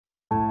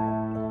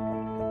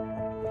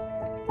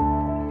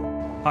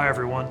Hi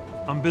everyone,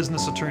 I'm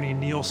business attorney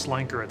Neil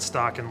Slenker at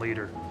Stock and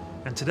Leader,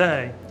 and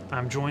today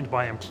I'm joined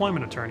by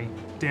employment attorney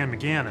Dan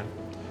McGannon,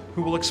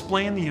 who will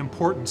explain the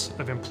importance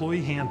of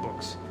employee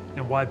handbooks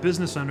and why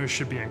business owners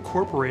should be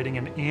incorporating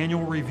an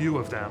annual review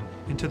of them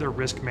into their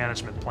risk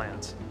management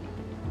plans.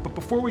 But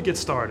before we get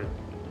started,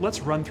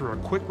 let's run through a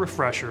quick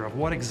refresher of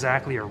what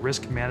exactly a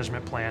risk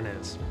management plan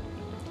is.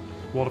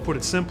 Well, to put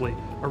it simply,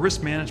 a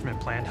risk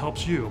management plan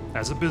helps you,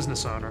 as a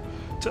business owner,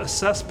 to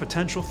assess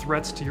potential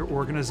threats to your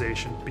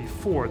organization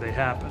before they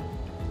happen.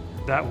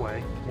 That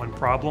way, when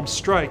problems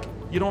strike,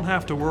 you don't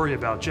have to worry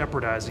about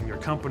jeopardizing your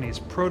company's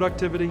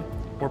productivity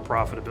or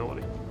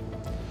profitability.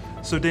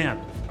 So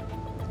Dan,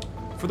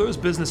 for those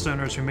business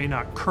owners who may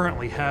not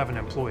currently have an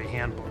employee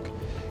handbook,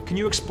 can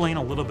you explain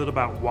a little bit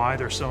about why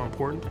they're so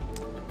important?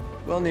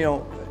 Well,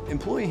 Neil,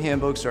 employee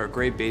handbooks are a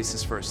great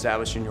basis for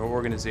establishing your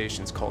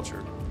organization's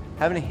culture.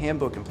 Having a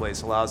handbook in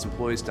place allows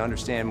employees to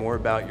understand more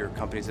about your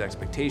company's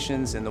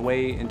expectations and the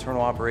way internal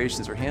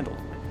operations are handled.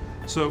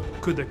 So,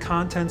 could the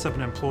contents of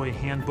an employee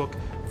handbook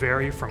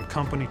vary from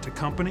company to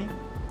company,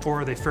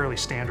 or are they fairly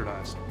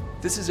standardized?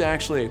 This is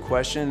actually a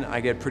question I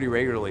get pretty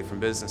regularly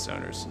from business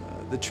owners.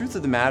 The truth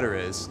of the matter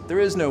is, there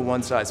is no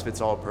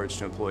one-size-fits-all approach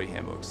to employee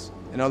handbooks.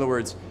 In other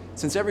words,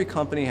 since every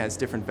company has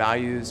different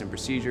values and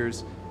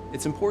procedures,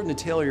 it's important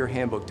to tailor your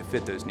handbook to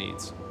fit those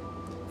needs.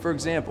 For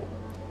example,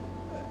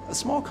 a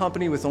small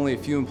company with only a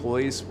few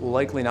employees will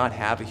likely not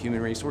have a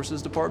human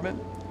resources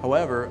department.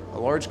 However, a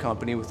large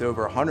company with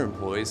over 100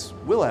 employees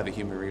will have a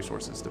human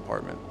resources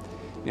department.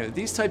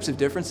 These types of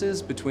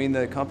differences between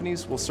the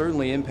companies will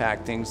certainly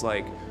impact things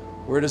like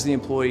where does the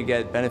employee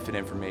get benefit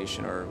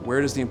information, or where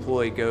does the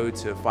employee go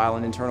to file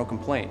an internal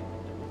complaint.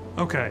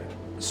 Okay,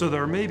 so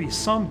there may be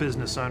some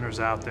business owners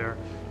out there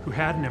who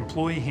had an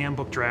employee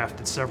handbook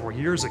drafted several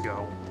years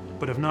ago,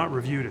 but have not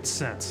reviewed it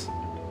since.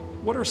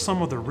 What are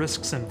some of the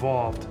risks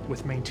involved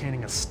with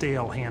maintaining a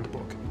stale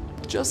handbook?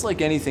 Just like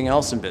anything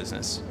else in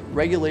business,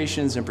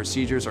 regulations and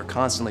procedures are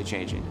constantly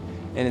changing.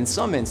 And in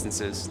some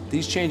instances,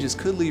 these changes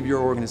could leave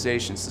your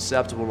organization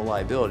susceptible to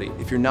liability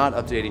if you're not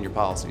updating your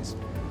policies.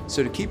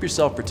 So to keep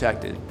yourself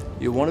protected,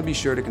 you'll want to be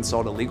sure to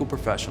consult a legal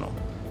professional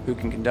who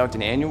can conduct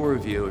an annual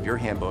review of your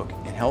handbook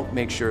and help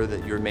make sure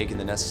that you're making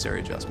the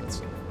necessary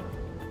adjustments.